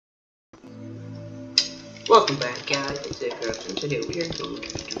Welcome back, guys. It's Aircraft, and today we are going to be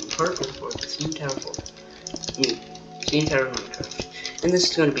doing part 4 of the Steam Tower 4. Steam Tower Minecraft. And this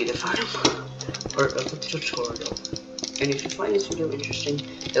is going to be the final part of the tutorial. And if you find this video interesting,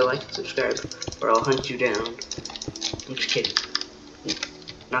 then like and subscribe, or I'll hunt you down. I'm just kidding.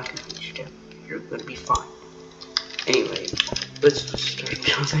 Not gonna hunt you down. You're gonna be fine. Anyway, let's just start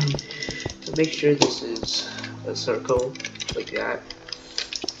building. So make sure this is a circle, like that.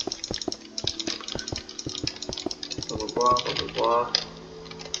 Blah blah blah blah blah.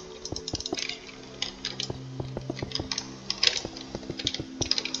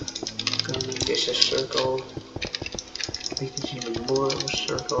 Gonna make this a circle. Make this even more of a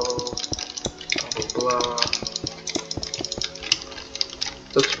circle. Blah blah blah.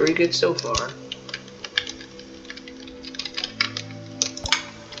 Looks pretty good so far.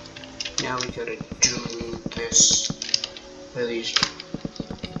 Now we gotta do this. At least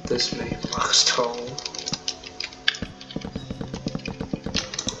this many blocks tall.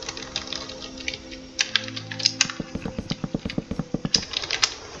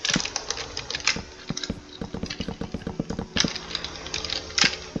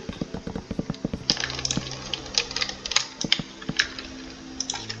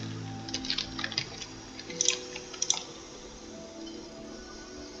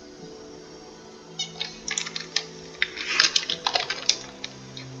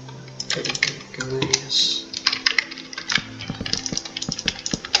 Glass.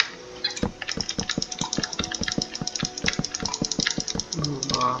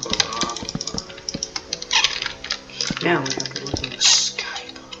 Blah, blah, blah. Now we have to look in the sky.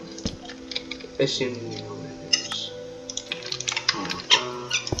 Assuming you know what it is.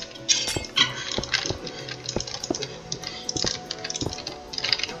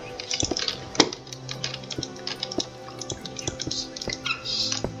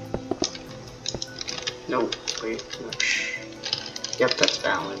 No, wait, no, shh. Yep, that's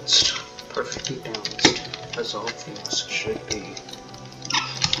balanced. Perfectly balanced, as all things should be.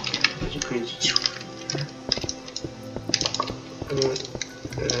 There's a crazy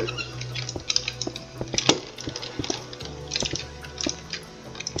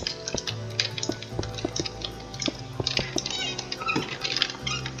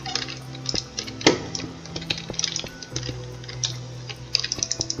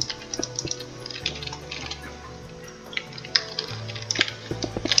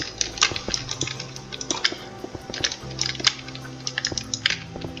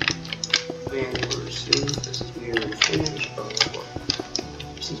This is nearly finished. Blah, blah, blah.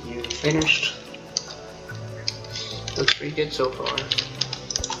 This is nearly finished. Looks pretty good so far.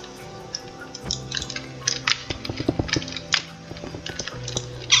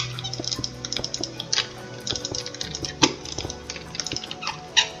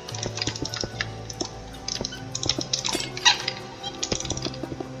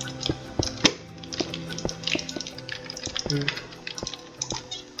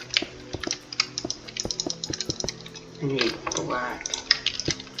 I need black.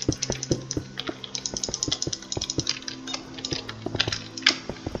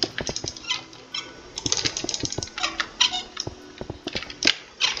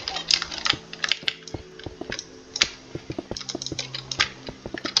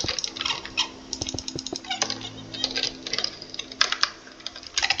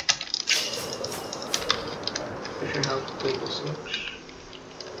 Not sure how big this looks.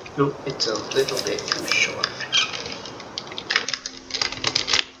 Nope, it's a little bit too short.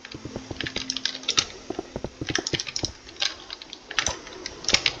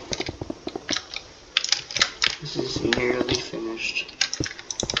 This is nearly finished.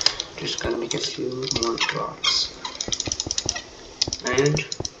 Just gotta make a few more blocks. And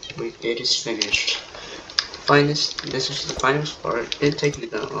it is finished. This is the final part. It didn't take me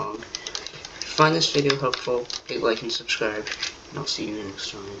that long. If you find this video helpful, hit like and subscribe, and I'll see you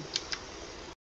next time.